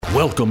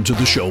Welcome to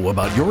the show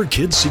about your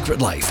kid's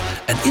secret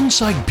life, an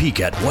inside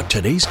peek at what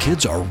today's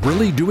kids are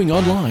really doing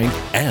online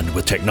and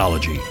with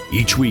technology.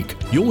 Each week,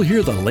 you'll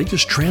hear the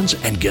latest trends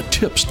and get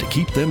tips to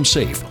keep them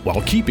safe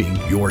while keeping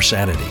your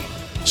sanity.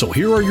 So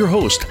here are your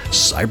hosts,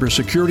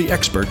 cybersecurity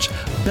experts,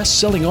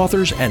 best-selling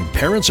authors, and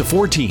parents of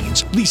 4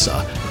 teens,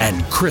 Lisa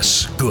and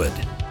Chris Good.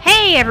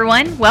 Hey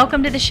everyone,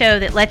 welcome to the show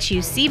that lets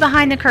you see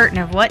behind the curtain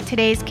of what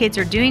today's kids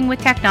are doing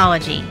with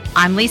technology.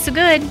 I'm Lisa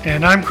Good.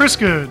 And I'm Chris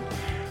Good.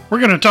 We're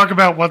going to talk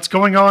about what's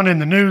going on in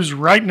the news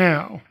right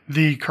now,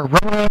 the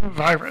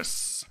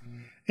coronavirus,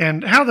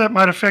 and how that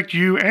might affect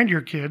you and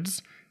your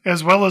kids,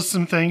 as well as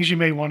some things you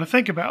may want to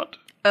think about.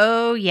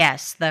 Oh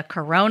yes, the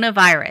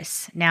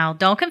coronavirus. Now,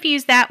 don't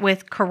confuse that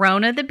with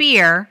Corona the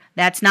beer.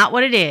 That's not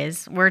what it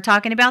is. We're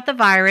talking about the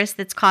virus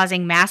that's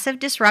causing massive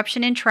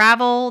disruption in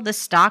travel, the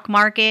stock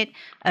market,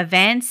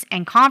 events,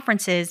 and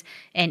conferences,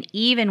 and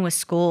even with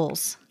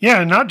schools.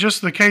 Yeah, not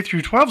just the K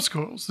through 12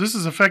 schools. This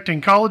is affecting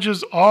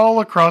colleges all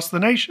across the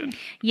nation.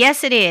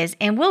 Yes, it is,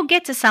 and we'll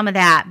get to some of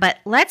that, but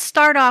let's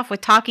start off with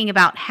talking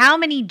about how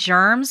many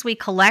germs we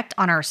collect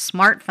on our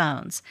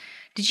smartphones.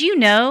 Did you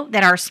know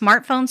that our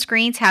smartphone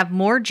screens have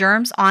more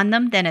germs on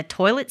them than a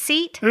toilet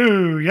seat?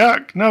 Ooh,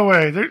 yuck. No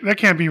way. That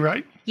can't be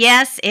right.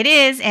 Yes, it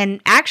is.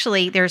 And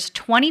actually, there's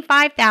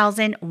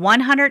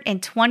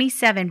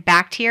 25,127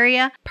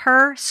 bacteria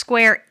per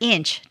square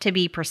inch to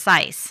be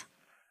precise.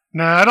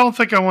 No, I don't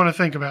think I want to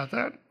think about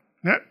that.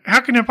 Now, how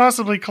can you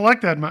possibly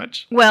collect that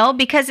much? Well,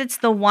 because it's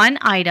the one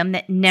item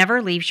that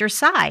never leaves your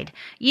side.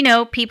 You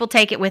know, people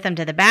take it with them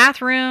to the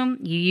bathroom,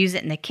 you use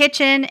it in the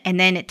kitchen, and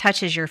then it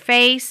touches your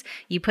face,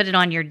 you put it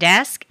on your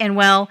desk, and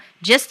well,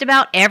 just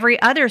about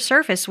every other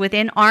surface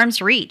within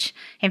arm's reach.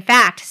 In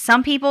fact,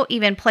 some people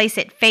even place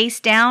it face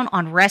down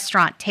on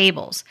restaurant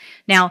tables.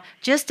 Now,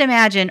 just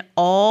imagine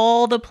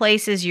all the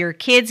places your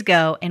kids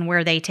go and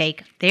where they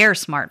take their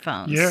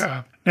smartphones.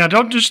 Yeah. Now,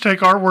 don't just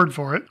take our word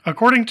for it.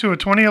 According to a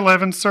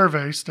 2011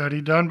 survey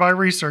study done by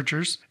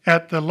researchers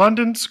at the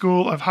London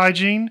School of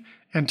Hygiene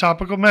and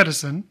Topical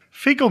Medicine,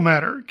 fecal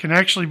matter can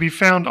actually be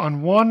found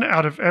on 1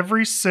 out of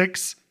every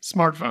 6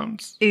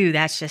 smartphones. Ooh,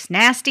 that's just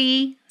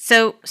nasty.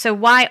 So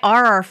why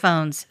are our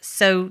phones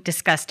so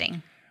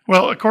disgusting?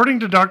 Well,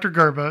 according to Dr.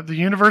 Gerba, the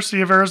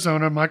University of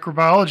Arizona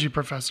microbiology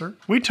professor,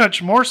 we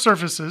touch more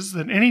surfaces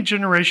than any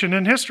generation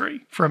in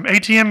history. From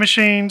ATM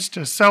machines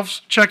to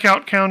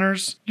self-checkout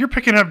counters, you're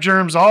picking up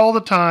germs all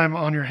the time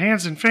on your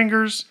hands and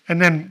fingers,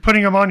 and then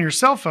putting them on your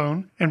cell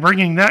phone and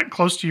bringing that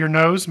close to your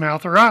nose,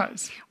 mouth, or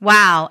eyes.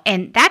 Wow,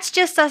 and that's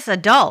just us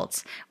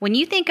adults. When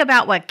you think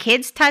about what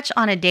kids touch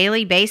on a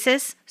daily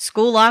basis,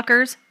 school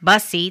lockers,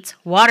 bus seats,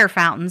 water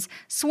fountains,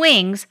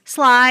 swings,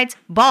 slides,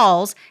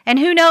 balls, and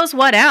who knows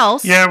what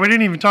else. Yeah, we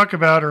didn't even talk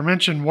about or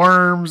mention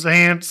worms,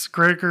 ants,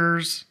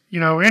 crickers,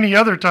 any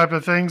other type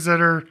of things that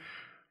are,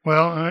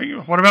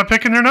 what about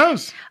picking their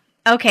nose?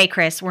 Okay,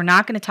 Chris, we're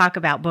not going to talk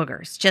about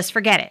boogers. Just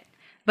forget it.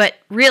 But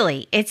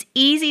really, it's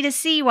easy to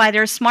see why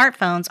their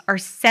smartphones are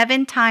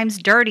 7 times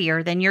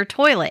dirtier than your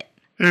toilet.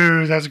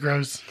 Ooh, that's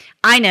gross.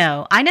 I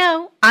know.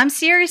 I'm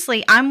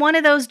one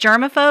of those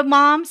germaphobe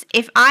moms.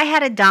 If I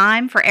had a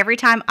dime for every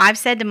time I've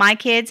said to my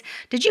kids,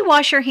 "Did you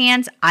wash your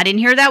hands? I didn't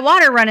hear that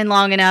water running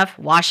long enough.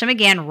 Wash them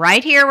again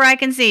right here where I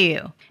can see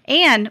you."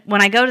 And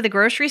when I go to the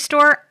grocery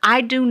store,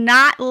 I do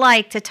not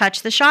like to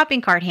touch the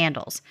shopping cart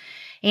handles.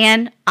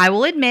 And I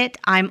will admit,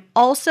 I'm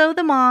also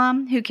the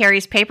mom who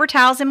carries paper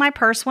towels in my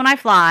purse when I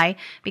fly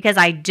because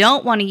I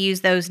don't want to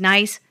use those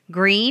nice,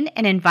 green,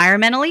 and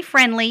environmentally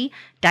friendly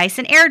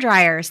Dyson air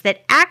dryers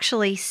that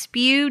actually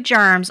spew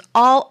germs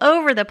all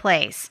over the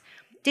place.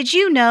 Did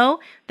you know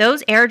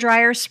those air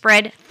dryers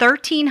spread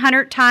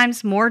 1,300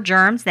 times more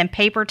germs than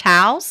paper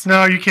towels?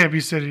 No, you can't be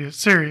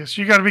serious.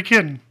 You got to be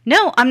kidding.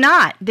 No, I'm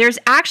not. There's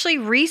actually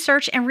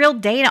research and real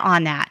data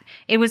on that.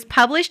 It was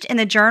published in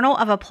the Journal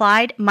of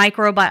Applied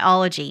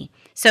Microbiology.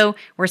 So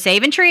we're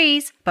saving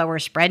trees, but we're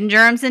spreading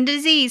germs and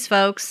disease,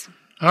 folks.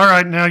 All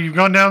right, now you've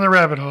gone down the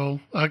rabbit hole.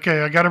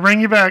 Okay, I got to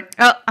bring you back.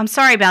 Oh, I'm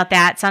sorry about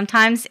that.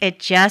 Sometimes it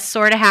just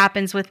sort of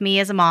happens with me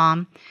as a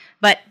mom.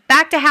 But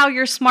back to how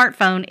your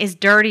smartphone is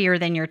dirtier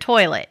than your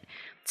toilet.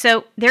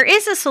 So there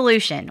is a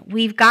solution.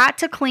 We've got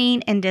to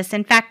clean and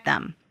disinfect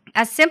them.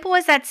 As simple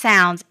as that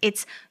sounds,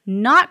 it's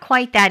not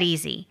quite that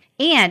easy.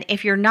 And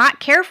if you're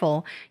not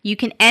careful, you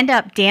can end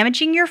up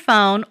damaging your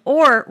phone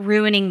or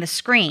ruining the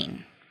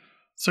screen.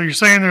 So you're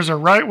saying there's a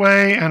right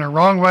way and a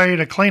wrong way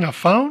to clean a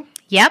phone?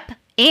 Yep.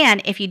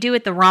 And if you do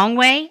it the wrong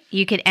way,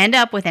 you could end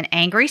up with an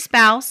angry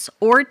spouse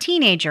or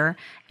teenager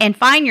and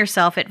find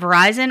yourself at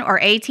Verizon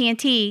or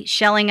AT&T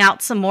shelling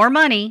out some more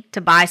money to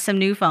buy some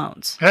new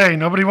phones. Hey,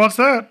 nobody wants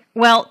that.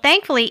 Well,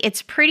 thankfully,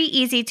 it's pretty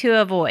easy to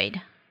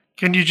avoid.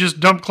 Can you just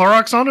dump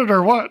Clorox on it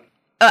or what?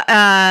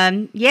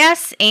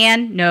 Yes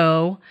and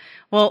no.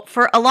 Well,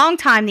 for a long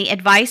time, the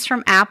advice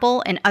from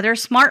Apple and other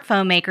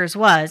smartphone makers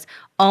was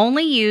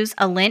only use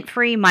a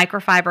lint-free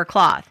microfiber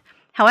cloth.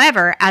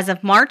 However, as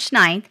of March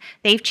 9th,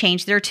 they've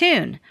changed their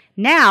tune.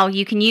 Now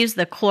you can use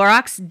the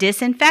Clorox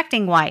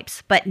disinfecting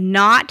wipes, but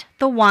not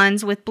the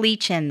ones with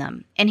bleach in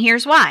them. And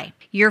here's why.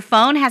 Your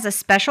phone has a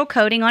special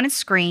coating on its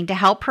screen to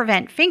help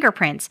prevent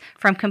fingerprints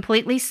from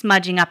completely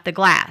smudging up the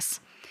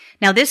glass.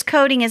 Now, this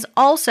coating is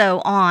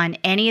also on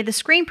any of the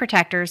screen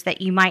protectors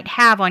that you might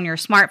have on your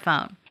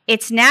smartphone.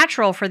 It's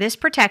natural for this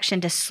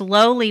protection to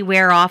slowly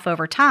wear off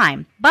over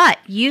time, but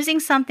using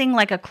something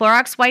like a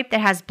Clorox wipe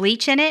that has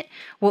bleach in it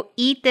will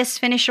eat this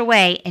finish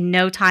away in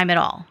no time at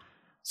all.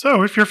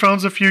 So if your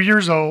phone's a few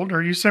years old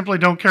or you simply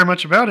don't care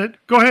much about it,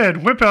 go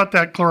ahead, whip out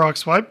that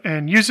Clorox wipe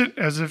and use it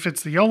as if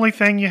it's the only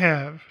thing you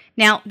have.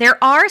 Now,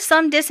 there are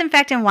some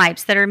disinfectant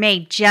wipes that are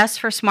made just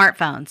for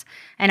smartphones,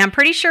 and I'm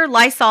pretty sure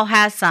Lysol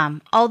has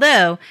some,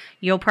 although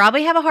you'll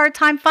probably have a hard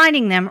time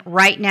finding them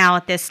right now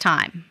at this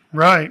time.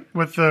 Right.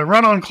 With the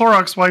run-on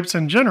Clorox wipes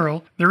in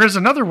general, there is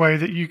another way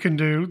that you can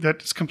do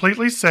that's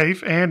completely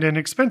safe and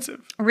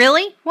inexpensive.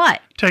 Really? What?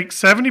 Take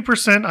 70%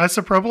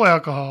 isopropyl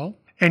alcohol,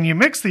 and you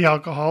mix the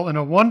alcohol in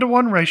a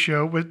 1-to-1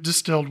 ratio with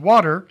distilled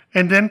water,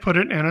 and then put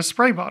it in a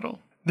spray bottle.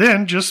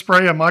 Then just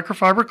spray a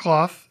microfiber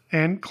cloth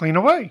and clean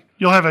away.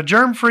 You'll have a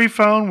germ-free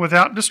phone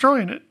without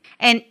destroying it.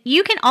 And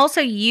you can also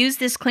use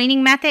this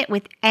cleaning method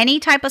with any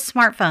type of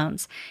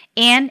smartphones.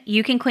 And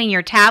you can clean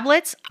your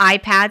tablets,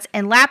 iPads,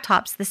 and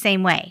laptops the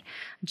same way.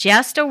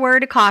 Just a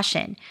word of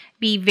caution.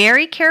 Be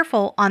very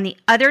careful on the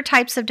other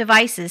types of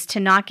devices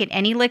to not get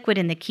any liquid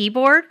in the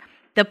keyboard,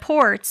 the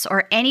ports,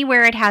 or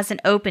anywhere it has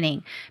an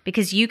opening,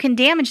 because you can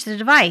damage the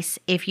device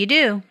if you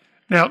do.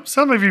 Now,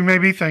 some of you may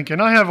be thinking,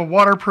 I have a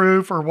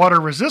waterproof or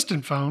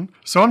water-resistant phone,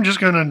 so I'm just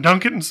going to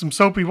dunk it in some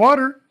soapy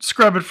water,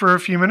 scrub it for a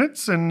few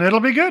minutes, and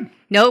it'll be good.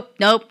 Nope,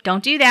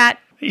 don't do that.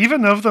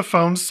 Even though the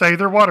phones say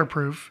they're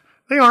waterproof,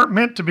 they aren't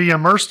meant to be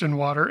immersed in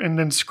water and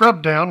then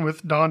scrubbed down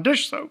with Dawn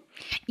dish soap.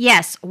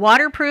 Yes,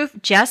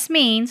 waterproof just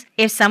means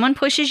if someone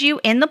pushes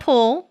you in the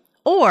pool,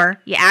 or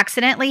you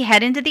accidentally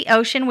head into the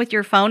ocean with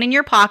your phone in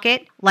your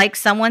pocket, like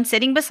someone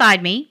sitting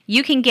beside me,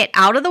 you can get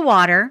out of the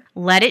water,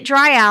 let it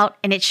dry out,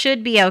 and it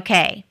should be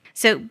okay.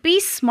 So be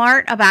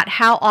smart about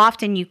how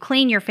often you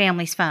clean your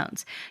family's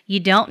phones.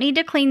 You don't need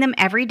to clean them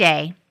every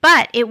day,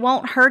 but it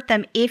won't hurt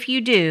them if you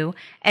do,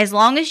 as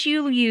long as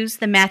you use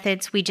the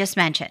methods we just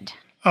mentioned.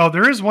 Oh,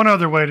 there is one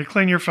other way to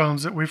clean your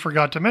phones that we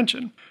forgot to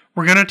mention.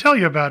 We're going to tell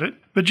you about it,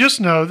 but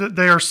just know that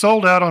they are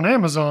sold out on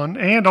Amazon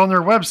and on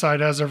their website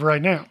as of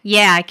right now.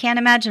 Yeah, I can't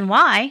imagine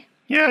why.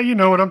 Yeah, you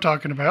know what I'm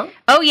talking about.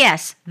 Oh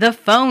yes, the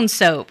phone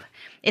soap.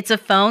 It's a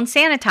phone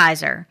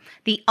sanitizer,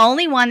 the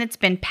only one that's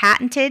been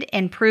patented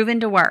and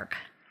proven to work.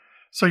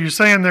 So you're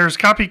saying there's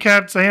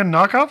copycats and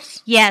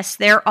knockoffs? Yes,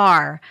 there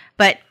are,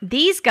 but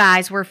these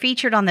guys were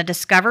featured on the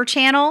Discover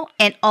Channel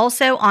and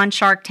also on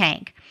Shark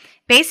Tank.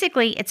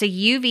 Basically, it's a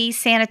UV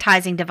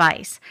sanitizing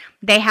device.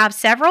 They have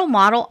several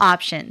model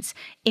options.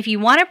 If you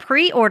want to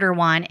pre-order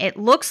one, it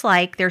looks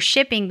like they're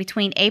shipping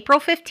between April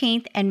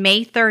 15th and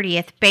May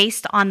 30th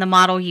based on the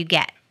model you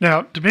get.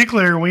 Now, to be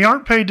clear, we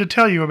aren't paid to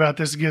tell you about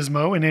this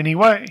gizmo in any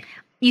way.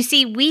 You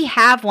see, we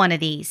have one of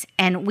these,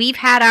 and we've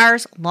had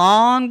ours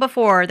long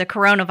before the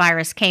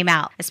coronavirus came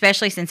out,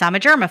 especially since I'm a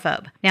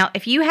germaphobe. Now,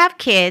 if you have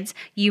kids,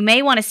 you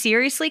may want to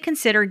seriously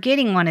consider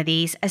getting one of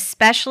these,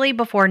 especially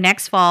before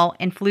next fall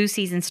and flu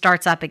season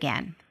starts up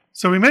again.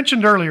 So we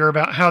mentioned earlier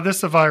about how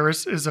this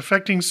virus is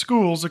affecting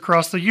schools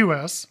across the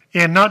U.S.,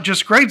 and not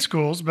just grade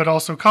schools, but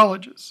also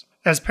colleges.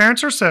 As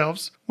parents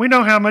ourselves, we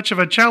know how much of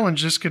a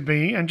challenge this could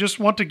be and just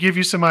want to give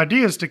you some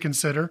ideas to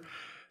consider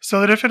so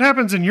that if it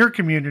happens in your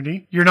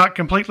community, you're not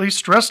completely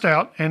stressed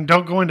out and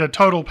don't go into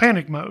total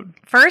panic mode.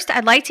 First,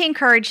 I'd like to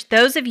encourage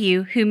those of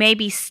you who may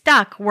be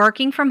stuck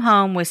working from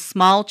home with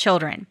small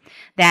children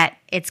that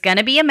it's going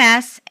to be a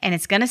mess and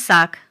it's going to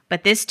suck,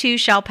 but this too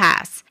shall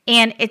pass.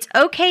 And it's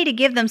okay to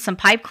give them some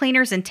pipe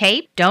cleaners and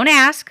tape. Don't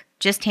ask.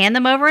 Just hand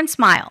them over and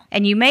smile.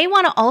 And you may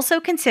want to also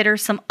consider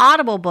some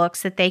Audible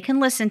books that they can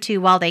listen to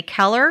while they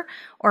color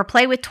or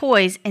play with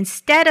toys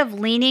instead of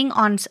leaning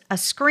on a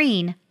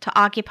screen to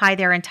occupy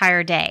their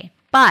entire day.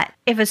 But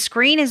if a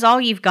screen is all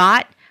you've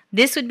got,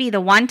 this would be the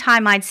one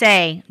time I'd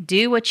say,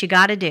 do what you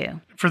gotta do.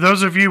 For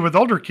those of you with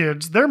older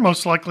kids, they're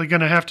most likely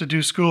going to have to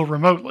do school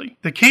remotely.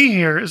 The key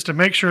here is to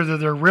make sure that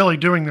they're really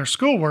doing their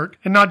schoolwork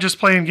and not just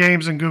playing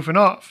games and goofing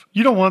off.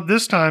 You don't want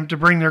this time to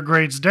bring their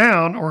grades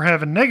down or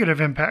have a negative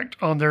impact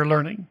on their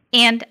learning.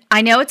 And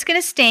I know it's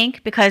going to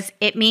stink because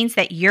it means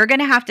that you're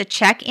going to have to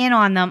check in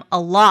on them a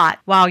lot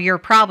while you're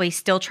probably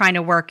still trying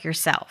to work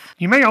yourself.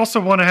 You may also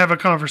want to have a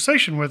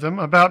conversation with them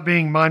about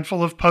being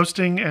mindful of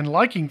posting and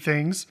liking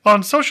things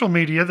on social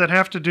media that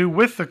have to do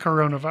with the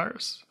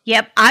coronavirus.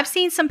 Yep, I've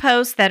seen some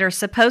posts that are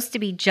supposed to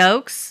be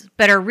jokes,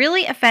 but are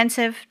really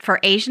offensive for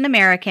Asian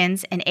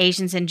Americans and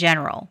Asians in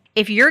general.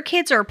 If your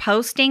kids are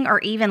posting or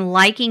even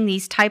liking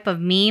these type of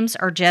memes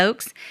or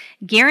jokes,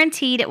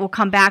 guaranteed it will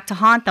come back to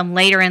haunt them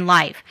later in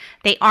life.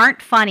 They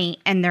aren't funny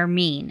and they're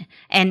mean.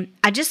 And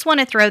I just want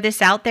to throw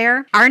this out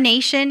there. Our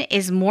nation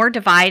is more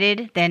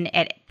divided than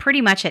at pretty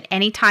much at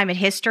any time in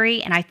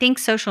history, and I think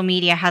social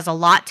media has a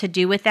lot to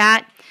do with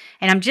that.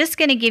 And I'm just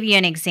going to give you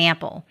an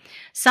example.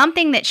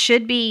 Something that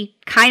should be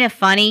kind of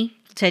funny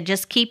to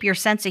just keep your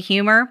sense of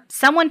humor.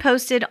 Someone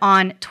posted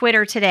on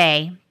Twitter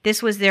today,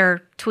 this was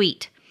their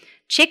tweet.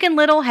 Chicken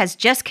Little has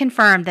just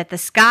confirmed that the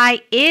sky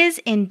is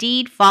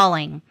indeed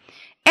falling.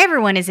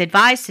 Everyone is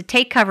advised to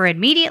take cover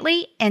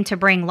immediately and to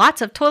bring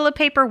lots of toilet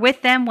paper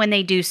with them when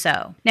they do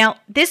so. Now,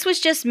 this was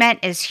just meant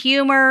as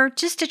humor,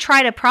 just to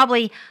try to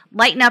probably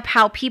lighten up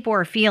how people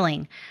are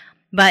feeling.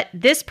 But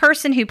this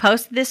person who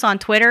posted this on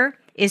Twitter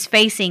is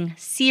facing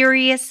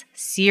serious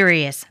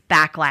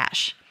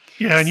backlash.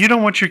 Yeah, and you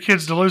don't want your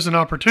kids to lose an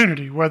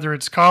opportunity, whether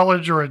it's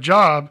college or a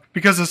job,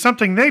 because of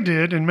something they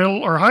did in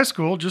middle or high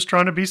school, just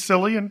trying to be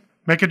silly and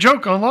make a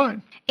joke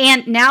online.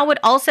 And now would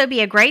also be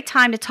a great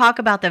time to talk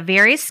about the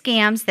various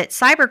scams that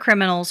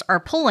cybercriminals are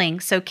pulling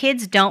so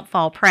kids don't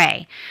fall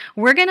prey.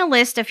 We're going to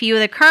list a few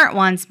of the current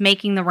ones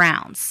making the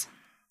rounds.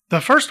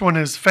 The first one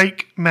is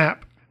fake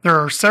map. There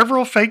are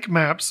several fake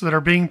maps that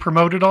are being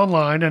promoted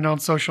online and on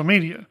social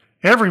media.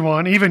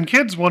 Everyone, even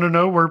kids, want to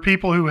know where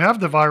people who have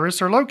the virus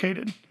are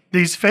located.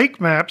 These fake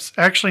maps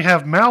actually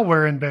have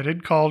malware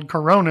embedded called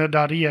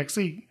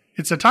corona.exe.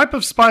 It's a type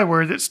of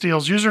spyware that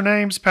steals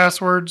usernames,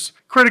 passwords,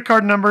 credit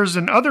card numbers,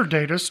 and other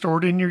data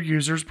stored in your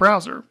user's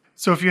browser.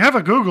 So if you have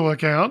a Google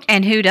account,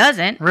 and who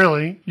doesn't,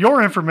 really,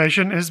 your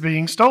information is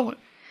being stolen.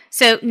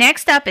 So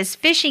next up is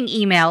phishing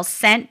emails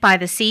sent by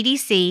the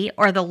CDC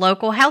or the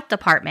local health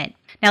department.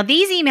 Now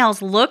these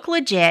emails look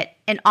legit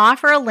and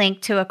offer a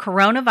link to a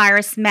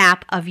coronavirus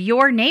map of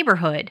your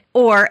neighborhood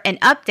or an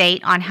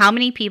update on how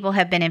many people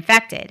have been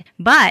infected.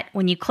 But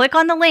when you click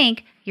on the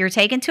link, you're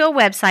taken to a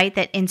website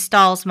that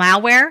installs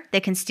malware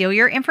that can steal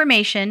your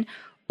information,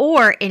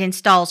 or it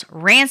installs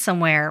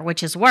ransomware,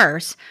 which is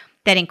worse,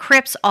 that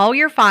encrypts all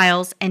your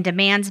files and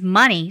demands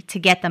money to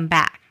get them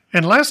back.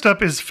 And last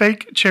up is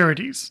fake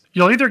charities.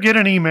 You'll either get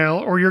an email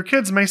or your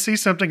kids may see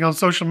something on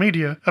social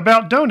media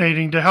about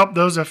donating to help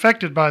those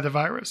affected by the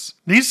virus.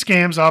 These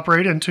scams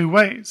operate in two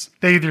ways.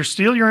 They either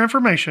steal your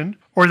information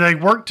or they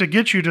work to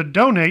get you to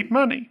donate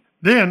money.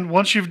 Then,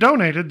 once you've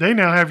donated, they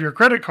now have your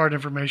credit card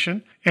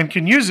information and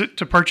can use it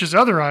to purchase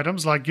other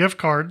items like gift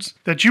cards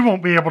that you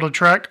won't be able to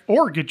track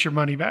or get your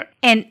money back.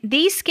 And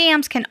these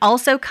scams can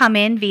also come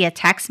in via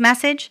text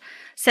message.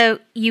 So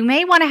you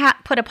may want to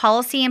put a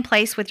policy in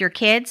place with your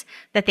kids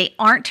that they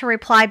aren't to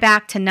reply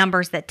back to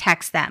numbers that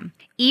text them,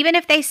 even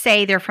if they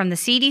say they're from the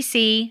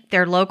CDC,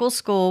 their local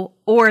school,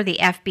 or the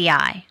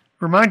FBI.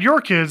 Remind your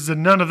kids that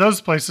none of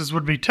those places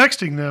would be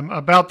texting them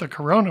about the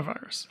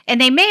coronavirus. And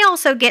they may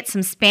also get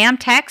some spam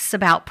texts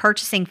about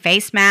purchasing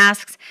face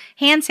masks,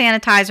 hand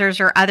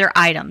sanitizers, or other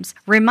items.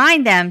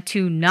 Remind them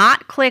to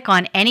not click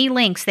on any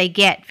links they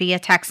get via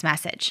text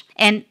message.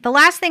 And the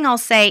last thing I'll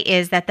say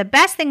is that the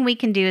best thing we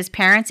can do as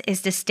parents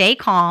is to stay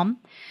calm,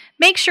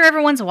 make sure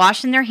everyone's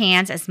washing their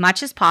hands as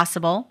much as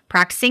possible,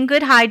 practicing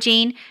good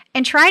hygiene,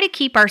 and try to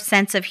keep our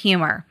sense of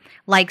humor.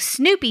 Like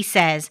Snoopy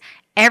says,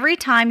 every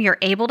time you're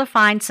able to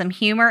find some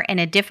humor in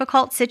a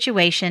difficult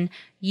situation,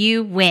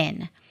 you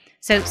win.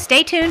 So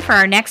stay tuned for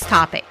our next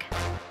topic.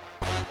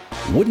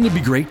 Wouldn't it be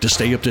great to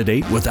stay up to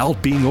date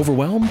without being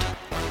overwhelmed?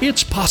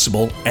 It's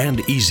possible and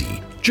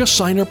easy. Just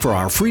sign up for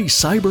our free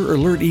Cyber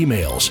Alert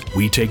emails.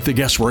 We take the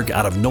guesswork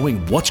out of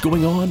knowing what's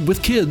going on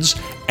with kids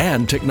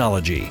and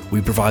technology. We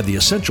provide the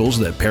essentials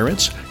that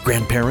parents,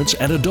 grandparents,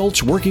 and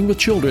adults working with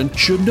children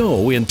should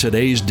know in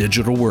today's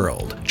digital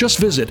world. Just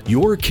visit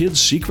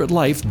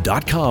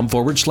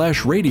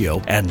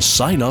yourkidssecretlife.com/radio and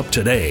sign up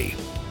today.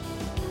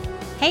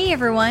 Hey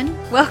everyone,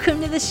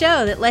 welcome to the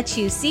show that lets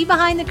you see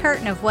behind the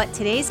curtain of what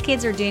today's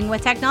kids are doing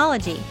with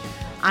technology.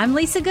 I'm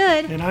Lisa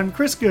Good. And I'm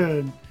Chris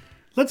Good.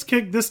 Let's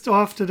kick this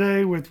off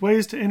today with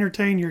ways to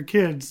entertain your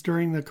kids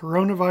during the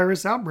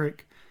coronavirus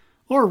outbreak.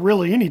 Or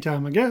really any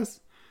time, I guess.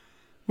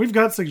 We've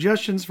got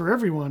suggestions for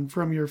everyone,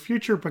 from your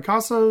future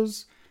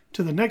Picassos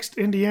to the next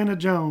Indiana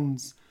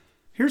Jones.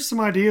 Here's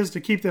some ideas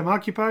to keep them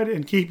occupied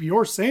and keep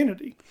your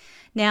sanity.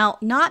 Now,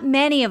 not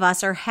many of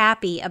us are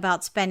happy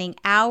about spending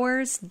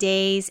hours,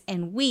 days,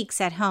 and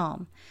weeks at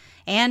home.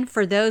 And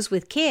for those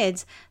with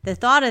kids, the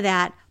thought of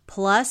that,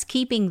 plus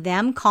keeping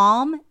them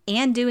calm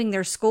and doing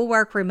their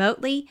schoolwork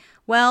remotely,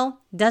 well,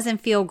 doesn't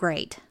feel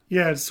great.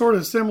 Yeah, it's sort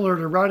of similar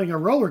to riding a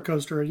roller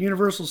coaster at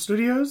Universal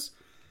Studios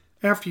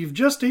after you've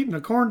just eaten a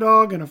corn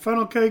dog and a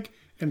funnel cake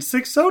and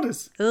 6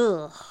 sodas.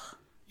 Ugh.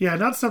 Yeah,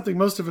 not something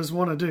most of us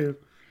want to do,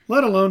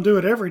 let alone do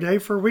it every day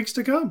for weeks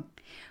to come.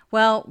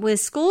 Well,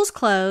 with schools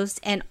closed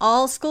and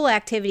all school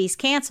activities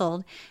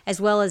canceled, as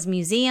well as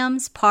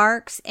museums,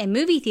 parks, and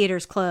movie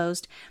theaters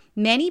closed,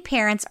 many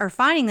parents are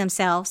finding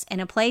themselves in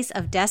a place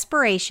of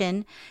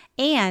desperation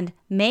and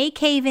may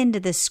cave into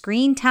the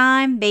screen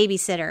time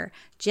babysitter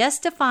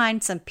just to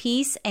find some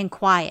peace and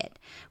quiet.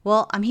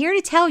 Well, I'm here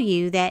to tell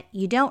you that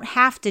you don't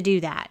have to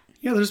do that.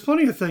 Yeah, there's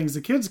plenty of things the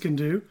kids can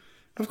do,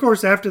 of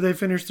course, after they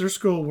finish their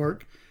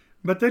schoolwork,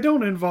 but they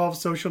don't involve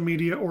social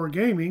media or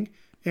gaming,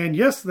 and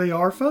yes, they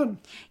are fun.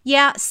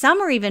 Yeah,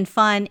 some are even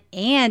fun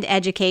and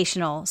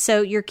educational,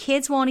 so your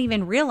kids won't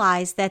even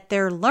realize that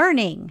they're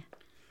learning.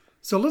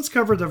 So let's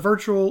cover the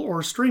virtual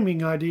or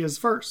streaming ideas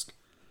first.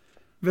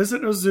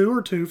 Visit a zoo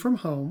or two from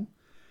home.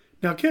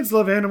 Now, kids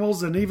love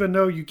animals, and even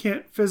though you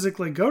can't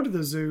physically go to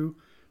the zoo,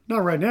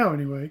 not right now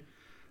anyway,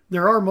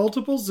 There are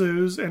multiple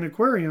zoos and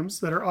aquariums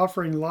that are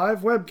offering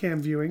live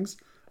webcam viewings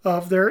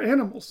of their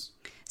animals.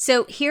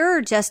 So here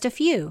are just a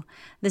few: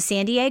 the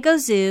San Diego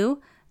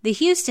Zoo, the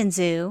Houston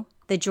Zoo,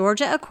 the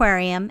Georgia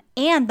Aquarium,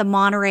 and the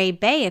Monterey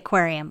Bay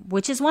Aquarium,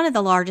 which is one of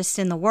the largest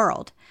in the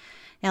world.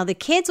 Now, the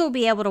kids will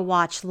be able to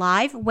watch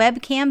live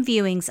webcam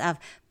viewings of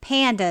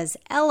pandas,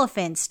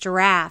 elephants,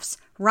 giraffes,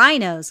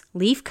 rhinos,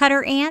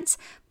 leafcutter ants,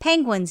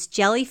 penguins,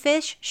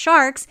 jellyfish,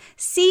 sharks,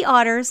 sea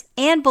otters,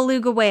 and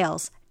beluga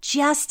whales,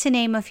 just to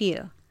name a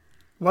few.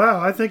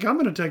 Wow, I think I'm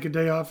going to take a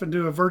day off and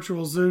do a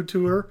virtual zoo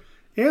tour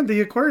and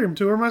the aquarium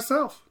tour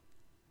myself.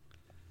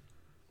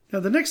 Now,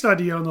 the next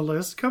idea on the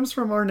list comes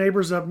from our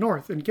neighbors up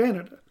north in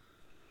Canada.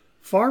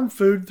 Farm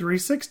Food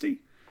 360.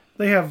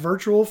 They have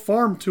virtual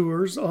farm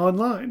tours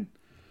online.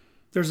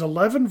 There's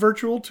 11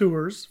 virtual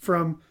tours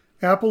from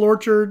apple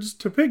orchards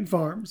to pig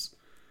farms.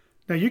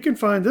 Now, you can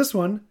find this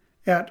one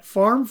at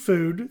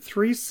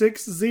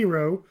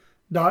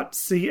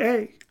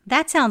farmfood360.ca.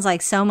 That sounds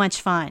like so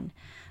much fun.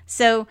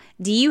 So,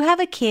 do you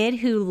have a kid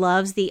who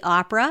loves the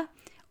opera?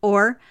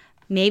 Or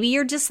maybe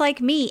you're just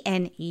like me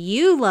and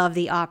you love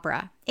the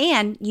opera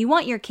and you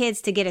want your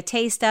kids to get a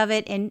taste of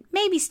it and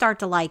maybe start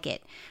to like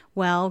it.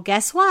 Well,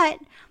 guess what?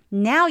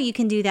 Now you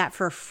can do that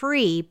for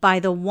free by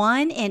the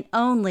one and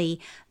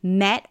only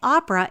Met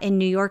Opera in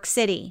New York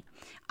City.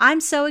 I'm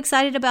so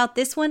excited about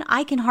this one,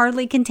 I can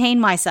hardly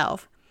contain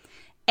myself.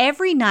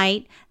 Every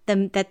night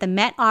that the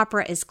Met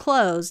Opera is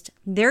closed,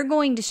 they're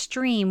going to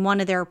stream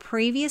one of their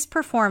previous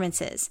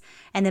performances.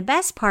 And the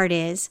best part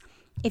is,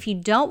 if you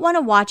don't want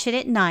to watch it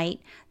at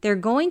night, they're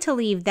going to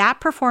leave that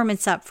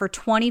performance up for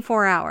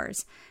 24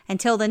 hours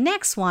until the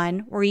next one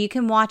where you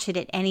can watch it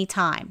at any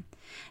time.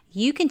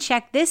 You can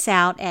check this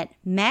out at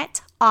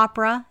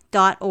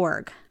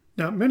metopera.org.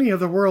 Now, many of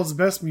the world's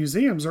best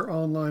museums are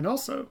online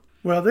also.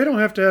 Well, they don't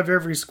have to have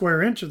every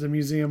square inch of the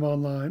museum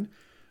online,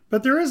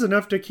 but there is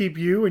enough to keep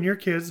you and your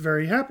kids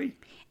very happy.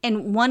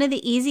 And one of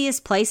the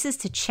easiest places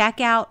to check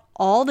out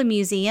all the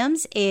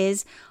museums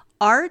is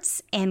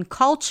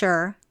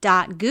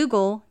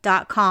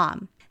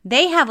artsandculture.google.com.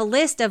 They have a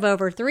list of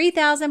over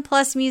 3,000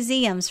 plus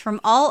museums from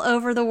all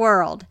over the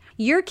world.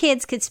 Your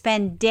kids could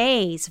spend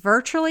days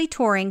virtually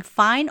touring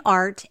fine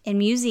art and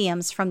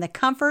museums from the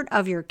comfort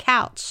of your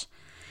couch.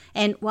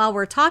 And while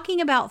we're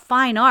talking about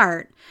fine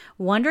art,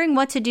 wondering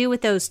what to do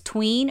with those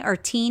tween or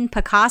teen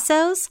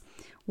Picassos?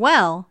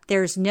 Well,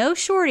 there's no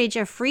shortage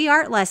of free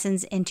art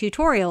lessons and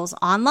tutorials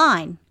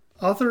online.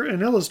 Author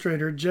and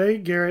illustrator J.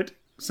 Garrett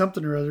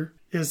something or other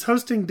is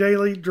hosting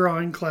daily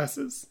drawing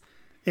classes,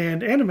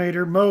 and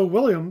animator Mo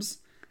Williams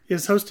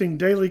is hosting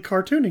daily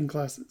cartooning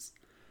classes.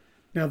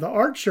 Now, the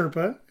Art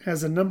Sherpa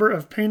has a number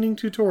of painting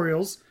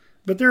tutorials,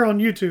 but they're on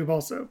YouTube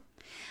also.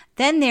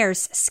 Then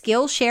there's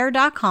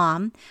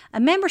Skillshare.com, a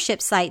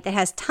membership site that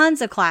has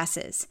tons of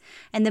classes.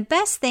 And the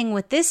best thing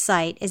with this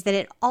site is that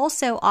it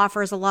also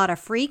offers a lot of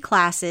free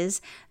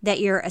classes that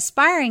your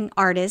aspiring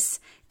artists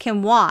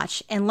can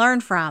watch and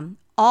learn from,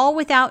 all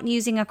without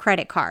using a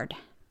credit card.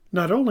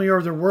 Not only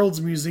are the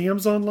world's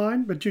museums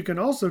online, but you can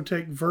also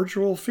take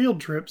virtual field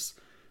trips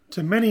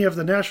to many of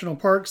the national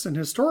parks and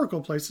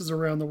historical places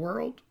around the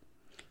world.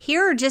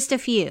 Here are just a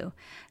few: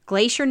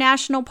 Glacier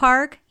National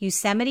Park,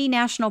 Yosemite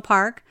National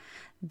Park,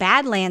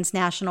 Badlands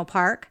National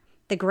Park,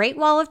 the Great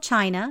Wall of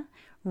China,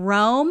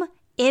 Rome,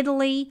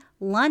 Italy,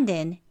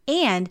 London,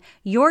 and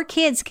your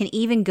kids can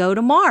even go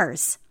to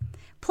Mars.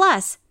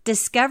 Plus,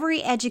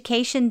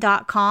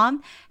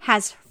 DiscoveryEducation.com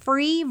has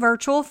free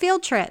virtual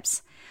field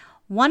trips.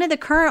 One of the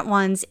current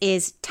ones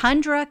is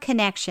Tundra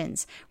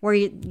Connections, where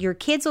your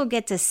kids will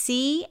get to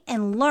see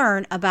and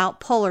learn about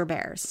polar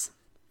bears.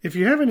 If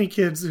you have any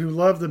kids who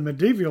love the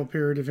medieval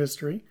period of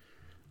history,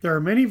 there are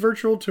many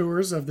virtual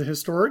tours of the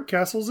historic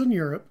castles in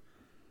Europe,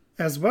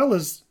 as well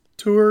as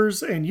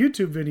tours and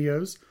YouTube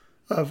videos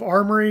of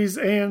armories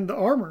and the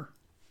armor.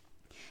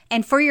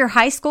 And for your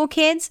high school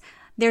kids,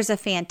 there's a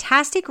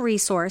fantastic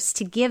resource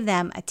to give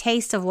them a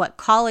taste of what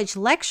college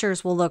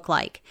lectures will look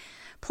like.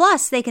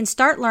 Plus, they can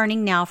start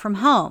learning now from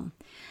home.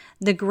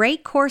 The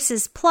Great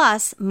Courses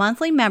Plus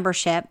monthly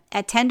membership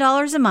at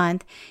 $10 a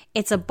month,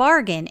 it's a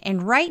bargain,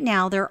 and right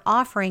now they're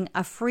offering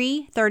a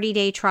free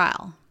 30-day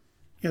trial.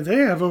 Yeah, they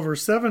have over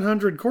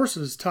 700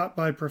 courses taught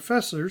by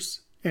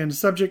professors and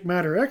subject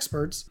matter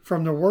experts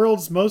from the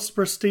world's most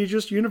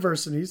prestigious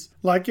universities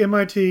like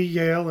MIT,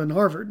 Yale, and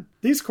Harvard.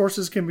 These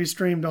courses can be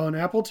streamed on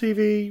Apple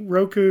TV,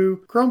 Roku,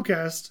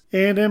 Chromecast,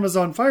 and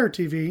Amazon Fire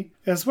TV,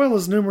 as well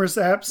as numerous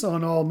apps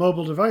on all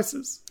mobile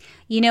devices.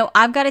 You know,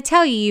 I've got to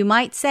tell you, you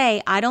might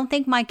say, I don't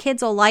think my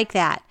kids will like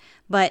that,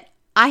 but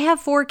I have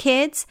 4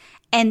 kids,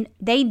 and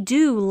they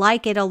do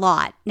like it a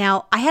lot.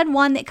 Now, I had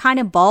one that kind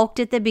of balked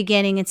at the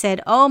beginning and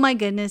said, oh my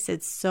goodness,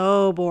 it's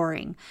so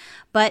boring.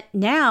 But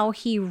now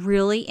he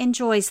really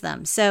enjoys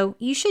them, so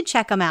you should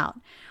check them out.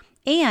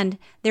 And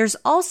there's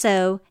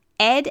also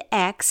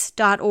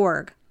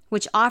edx.org,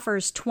 which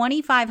offers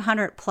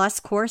 2,500 plus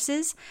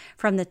courses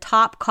from the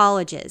top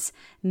colleges.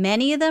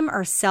 Many of them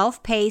are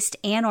self-paced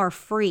and are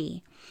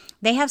free.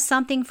 They have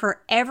something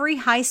for every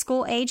high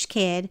school age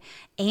kid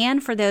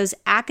and for those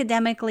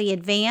academically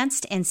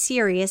advanced and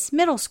serious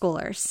middle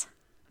schoolers.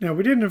 Now,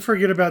 we didn't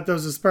forget about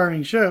those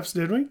aspiring chefs,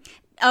 did we?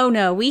 Oh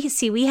no, we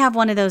have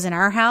one of those in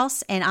our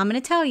house, and I'm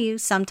going to tell you,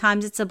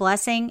 sometimes it's a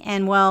blessing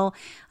and well,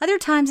 other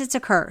times it's a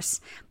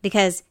curse,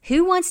 because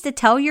who wants to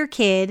tell your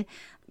kid,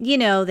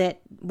 that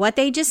what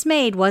they just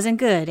made wasn't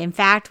good? In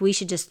fact, we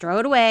should just throw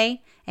it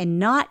away and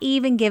not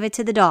even give it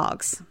to the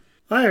dogs.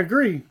 I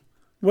agree.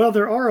 Well,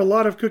 there are a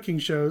lot of cooking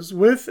shows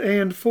with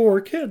and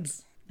for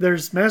kids.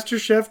 There's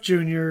MasterChef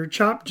Junior,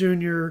 Chopped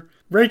Junior,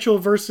 Rachel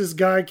vs.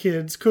 Guy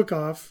Kids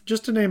Cook-Off,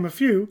 just to name a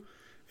few,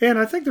 and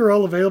I think they're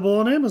all available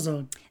on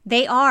Amazon.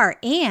 They are,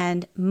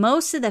 and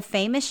most of the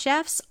famous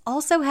chefs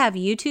also have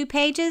YouTube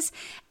pages,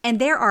 and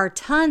there are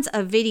tons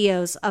of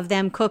videos of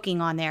them cooking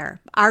on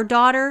there. Our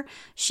daughter,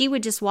 she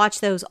would just watch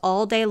those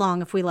all day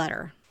long if we let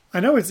her.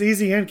 I know it's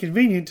easy and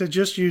convenient to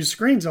just use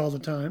screens all the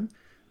time,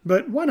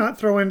 but why not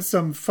throw in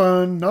some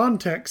fun,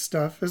 non-tech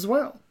stuff as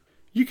well?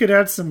 You could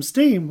add some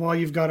STEAM while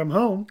you've got them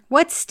home.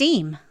 What's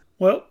STEAM?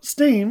 Well,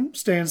 STEAM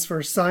stands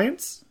for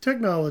Science,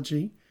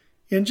 Technology,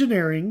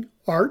 Engineering,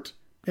 Art,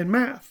 and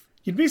Math.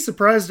 You'd be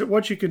surprised at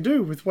what you can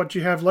do with what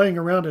you have laying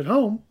around at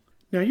home.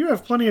 Now, you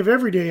have plenty of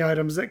everyday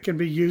items that can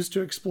be used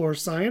to explore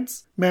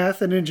science,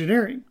 math, and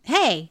engineering.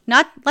 Hey,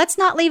 let's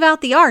not leave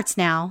out the arts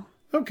now.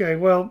 Okay,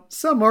 well,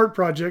 some art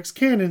projects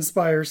can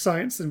inspire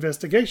science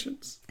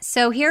investigations.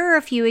 So here are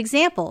a few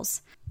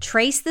examples.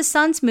 Trace the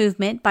sun's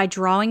movement by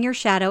drawing your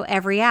shadow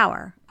every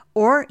hour.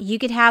 Or you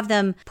could have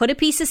them put a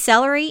piece of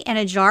celery in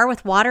a jar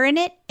with water in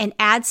it and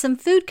add some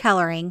food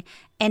coloring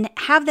and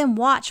have them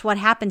watch what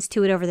happens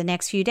to it over the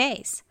next few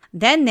days.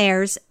 Then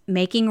there's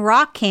making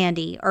rock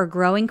candy or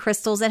growing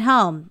crystals at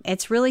home.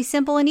 It's really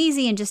simple and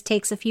easy and just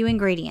takes a few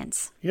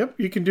ingredients. Yep,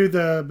 you can do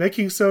the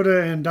baking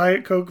soda and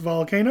Diet Coke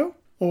volcano.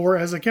 Or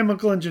as a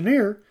chemical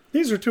engineer,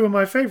 these are two of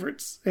my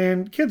favorites,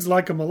 and kids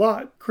like them a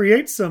lot.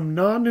 Create some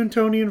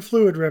non-Newtonian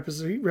fluid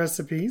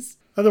recipes,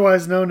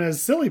 otherwise known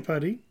as silly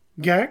putty,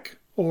 gack,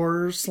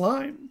 or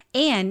slime.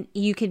 And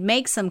you could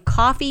make some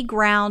coffee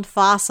ground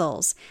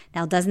fossils.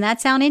 Now, doesn't that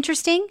sound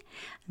interesting?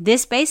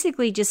 This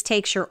basically just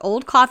takes your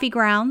old coffee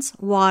grounds,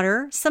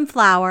 water, some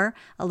flour,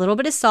 a little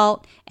bit of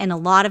salt, and a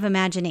lot of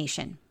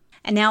imagination.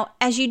 And now,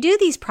 as you do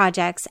these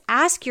projects,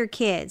 ask your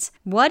kids,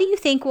 what do you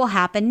think will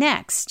happen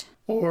next?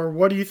 Or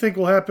what do you think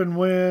will happen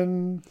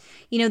when...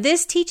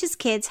 This teaches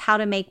kids how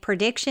to make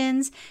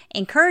predictions,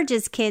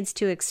 encourages kids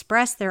to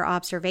express their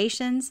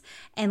observations,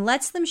 and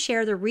lets them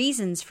share the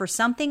reasons for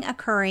something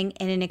occurring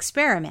in an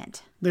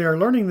experiment. They are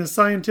learning the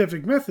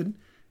scientific method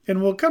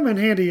and will come in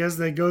handy as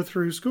they go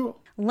through school.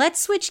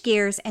 Let's switch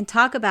gears and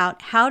talk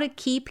about how to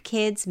keep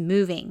kids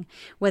moving.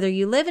 Whether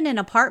you live in an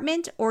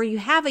apartment or you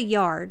have a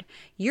yard,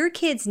 your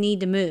kids need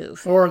to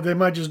move. Or they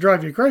might just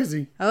drive you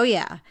crazy. Oh,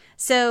 yeah.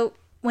 So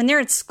when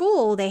they're at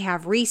school, they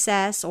have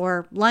recess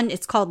or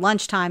it's called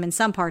lunchtime in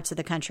some parts of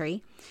the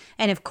country.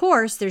 And of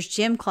course, there's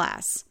gym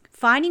class.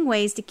 Finding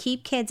ways to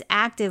keep kids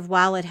active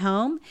while at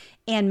home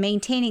and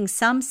maintaining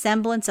some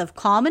semblance of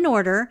calm and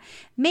order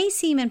may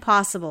seem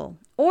impossible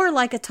or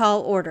like a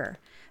tall order.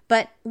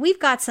 But we've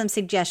got some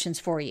suggestions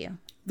for you.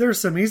 There's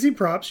some easy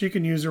props you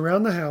can use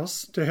around the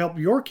house to help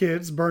your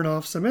kids burn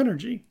off some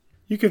energy.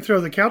 You can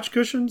throw the couch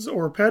cushions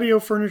or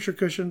patio furniture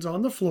cushions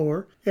on the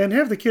floor and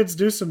have the kids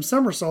do some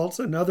somersaults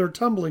and other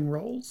tumbling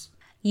rolls.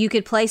 You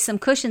could place some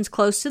cushions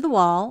close to the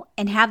wall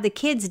and have the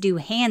kids do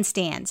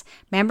handstands.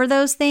 Remember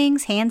those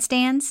things,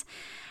 handstands?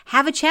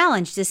 Have a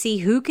challenge to see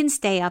who can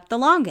stay up the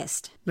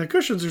longest. The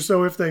cushions are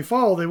so if they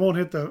fall, they won't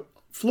hit the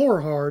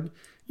floor hard.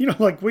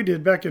 Like we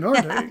did back in our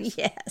days.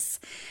 Yes.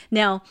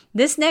 Now,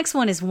 this next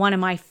one is one of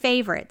my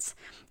favorites.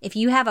 If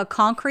you have a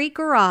concrete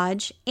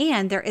garage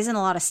and there isn't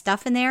a lot of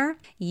stuff in there,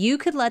 you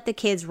could let the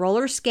kids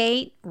roller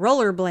skate,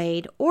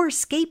 rollerblade, or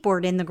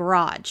skateboard in the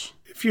garage.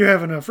 If you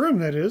have enough room,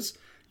 that is.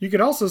 You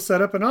could also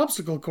set up an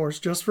obstacle course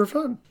just for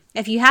fun.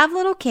 If you have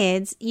little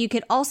kids, you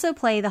could also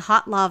play the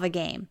hot lava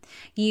game.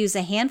 You use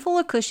a handful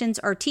of cushions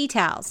or tea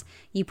towels.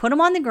 You put them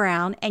on the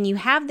ground and you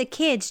have the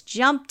kids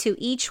jump to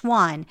each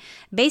one.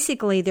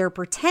 Basically, they're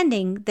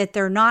pretending that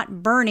they're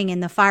not burning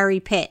in the fiery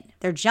pit.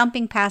 They're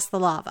jumping past the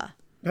lava.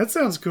 That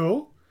sounds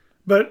cool.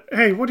 But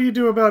hey, what do you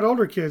do about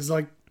older kids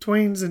like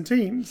tweens and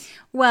teens?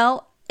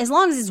 Well, as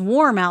long as it's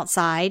warm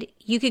outside,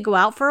 you could go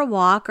out for a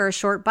walk or a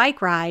short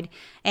bike ride,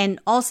 and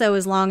also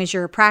as long as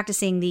you're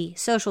practicing the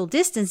social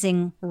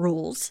distancing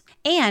rules,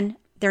 and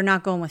they're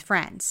not going with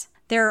friends.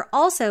 There are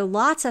also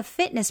lots of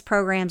fitness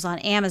programs on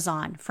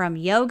Amazon, from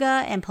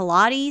yoga and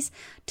Pilates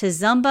to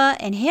Zumba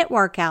and HIIT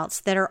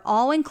workouts that are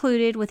all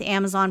included with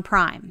Amazon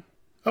Prime.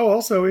 Oh,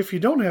 also, if you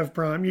don't have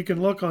Prime, you can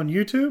look on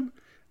YouTube.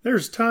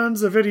 There's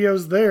tons of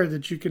videos there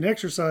that you can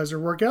exercise or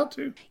work out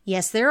to.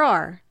 Yes, there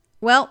are.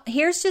 Well,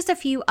 here's just a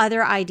few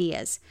other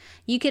ideas.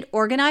 You could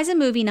organize a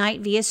movie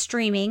night via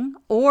streaming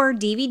or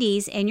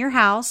DVDs in your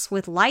house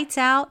with lights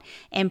out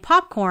and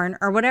popcorn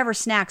or whatever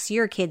snacks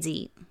your kids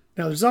eat.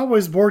 Now, there's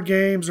always board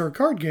games or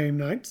card game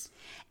nights.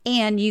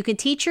 And you could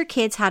teach your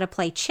kids how to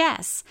play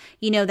chess.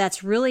 You know,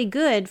 that's really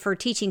good for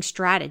teaching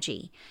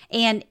strategy.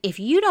 And if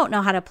you don't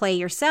know how to play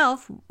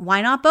yourself,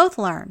 why not both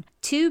learn?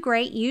 2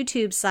 great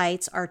YouTube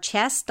sites are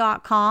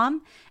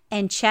chess.com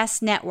and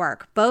Chess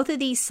Network. Both of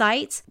these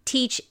sites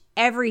teach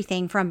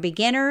everything from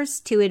beginners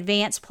to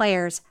advanced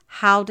players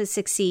how to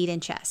succeed in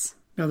chess.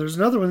 Now there's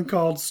another one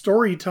called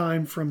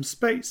Storytime from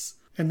Space,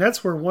 and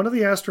that's where one of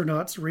the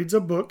astronauts reads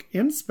a book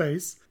in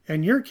space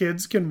and your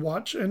kids can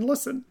watch and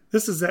listen.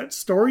 This is at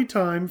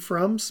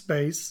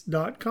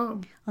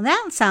storytimefromspace.com. Well,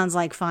 that sounds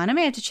like fun. I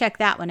may have to check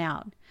that one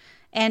out.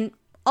 And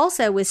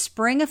also, with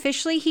spring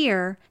officially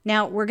here,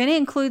 now we're going to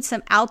include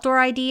some outdoor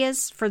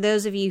ideas for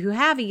those of you who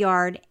have a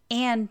yard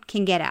and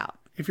can get out.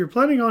 If you're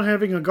planning on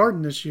having a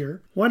garden this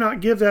year, why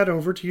not give that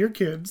over to your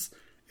kids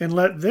and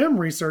let them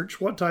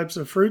research what types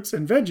of fruits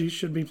and veggies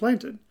should be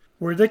planted,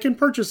 where they can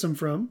purchase them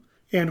from,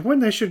 and when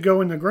they should go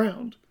in the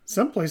ground.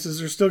 Some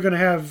places are still going to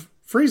have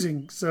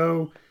freezing,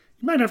 so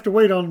you might have to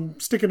wait on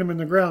sticking them in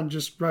the ground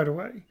just right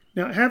away.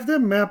 Now, have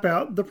them map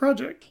out the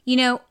project. You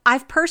know,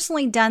 I've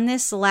personally done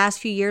this the last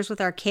few years with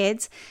our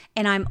kids,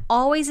 and I'm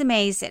always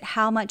amazed at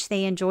how much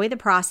they enjoy the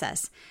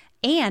process.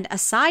 And a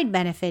side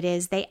benefit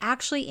is they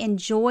actually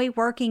enjoy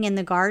working in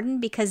the garden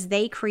because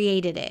they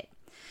created it.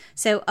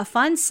 So a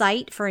fun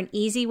site for an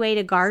easy way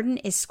to garden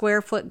is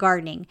Square Foot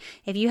Gardening.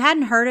 If you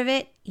hadn't heard of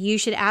it, you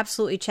should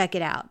absolutely check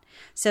it out.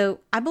 So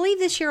I believe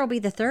this year will be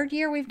the 3rd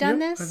year we've done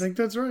this. I think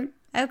that's right.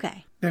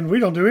 Okay. And we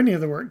don't do any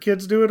of the work.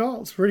 Kids do it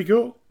all. It's pretty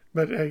cool.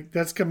 But hey,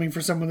 that's coming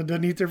from someone that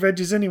doesn't eat their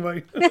veggies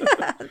anyway.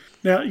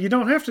 Now, you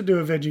don't have to do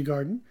a veggie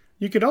garden.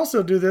 You could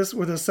also do this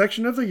with a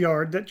section of the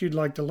yard that you'd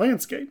like to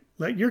landscape.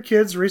 Let your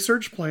kids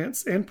research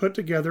plants and put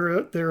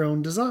together their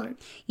own design.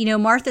 You know,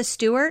 Martha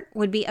Stewart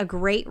would be a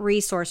great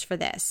resource for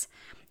this.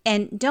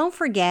 And don't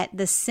forget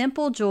the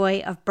simple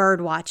joy of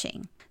bird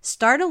watching.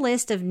 Start a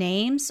list of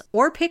names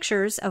or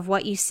pictures of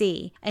what you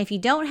see. And if you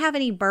don't have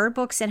any bird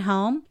books at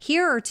home,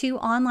 here are 2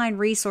 online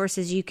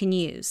resources you can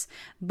use.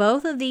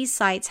 Both of these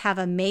sites have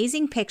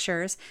amazing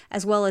pictures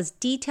as well as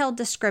detailed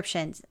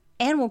descriptions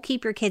and will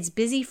keep your kids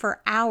busy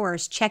for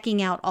hours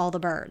checking out all the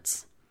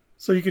birds.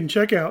 So you can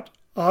check out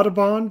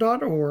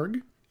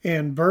audubon.org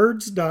and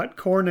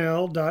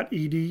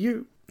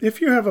birds.cornell.edu.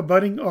 If you have a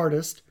budding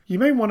artist, you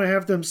may want to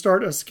have them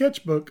start a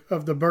sketchbook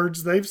of the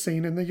birds they've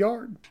seen in the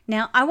yard.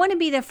 Now, I want to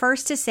be the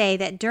first to say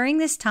that during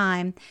this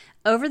time,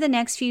 over the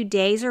next few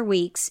days or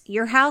weeks,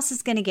 your house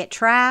is going to get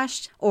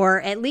trashed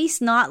or at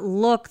least not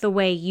look the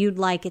way you'd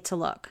like it to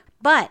look.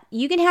 But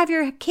you can have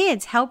your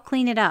kids help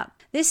clean it up.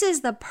 This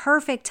is the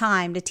perfect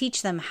time to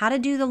teach them how to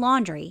do the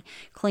laundry,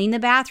 clean the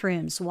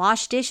bathrooms,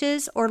 wash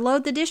dishes, or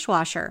load the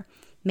dishwasher.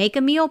 Make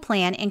a meal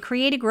plan and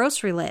create a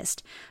grocery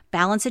list.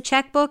 Balance a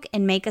checkbook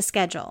and make a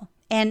schedule.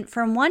 And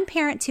from one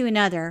parent to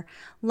another,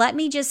 let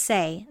me just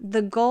say,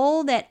 the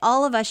goal that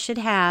all of us should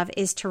have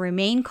is to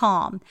remain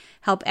calm,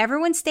 help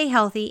everyone stay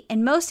healthy,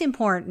 and most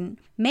important,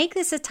 make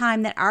this a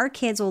time that our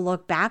kids will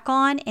look back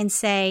on and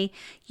say,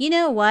 you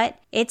know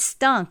what, it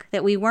stunk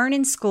that we weren't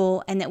in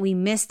school and that we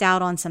missed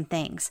out on some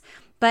things.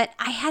 But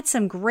I had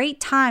some great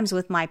times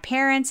with my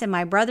parents and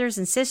my brothers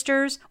and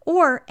sisters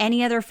or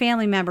any other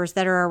family members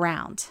that are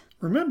around.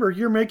 Remember,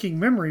 you're making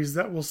memories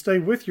that will stay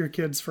with your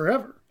kids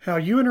forever. How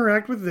you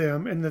interact with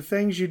them and the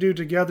things you do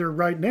together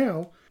right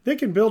now, they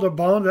can build a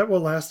bond that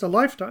will last a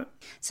lifetime.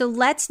 So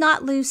let's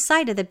not lose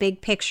sight of the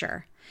big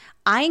picture.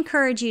 I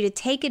encourage you to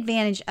take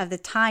advantage of the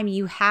time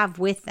you have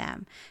with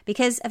them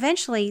because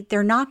eventually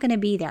they're not going to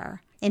be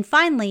there. And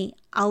finally,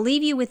 I'll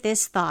leave you with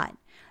this thought.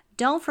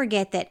 Don't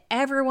forget that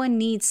everyone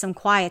needs some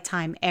quiet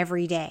time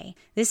every day.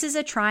 This is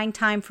a trying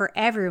time for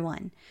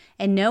everyone,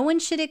 and no one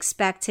should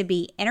expect to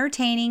be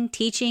entertaining,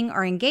 teaching,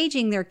 or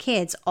engaging their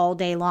kids all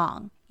day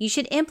long. You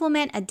should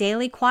implement a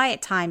daily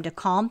quiet time to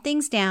calm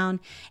things down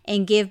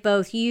and give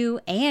both you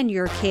and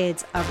your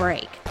kids a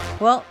break.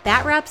 Well,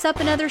 that wraps up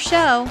another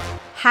show.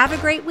 Have a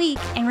great week,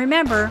 and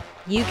remember,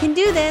 you can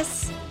do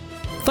this.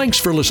 Thanks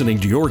for listening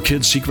to Your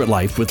Kid's Secret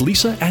Life with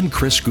Lisa and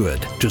Chris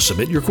Good. To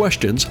submit your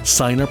questions,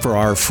 sign up for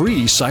our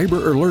free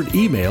Cyber Alert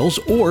emails,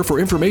 or for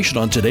information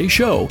on today's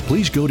show,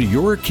 please go to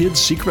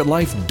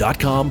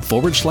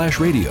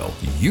yourkidssecretlife.com/radio.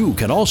 You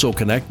can also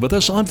connect with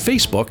us on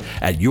Facebook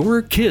at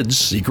Your Kid's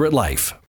Secret Life.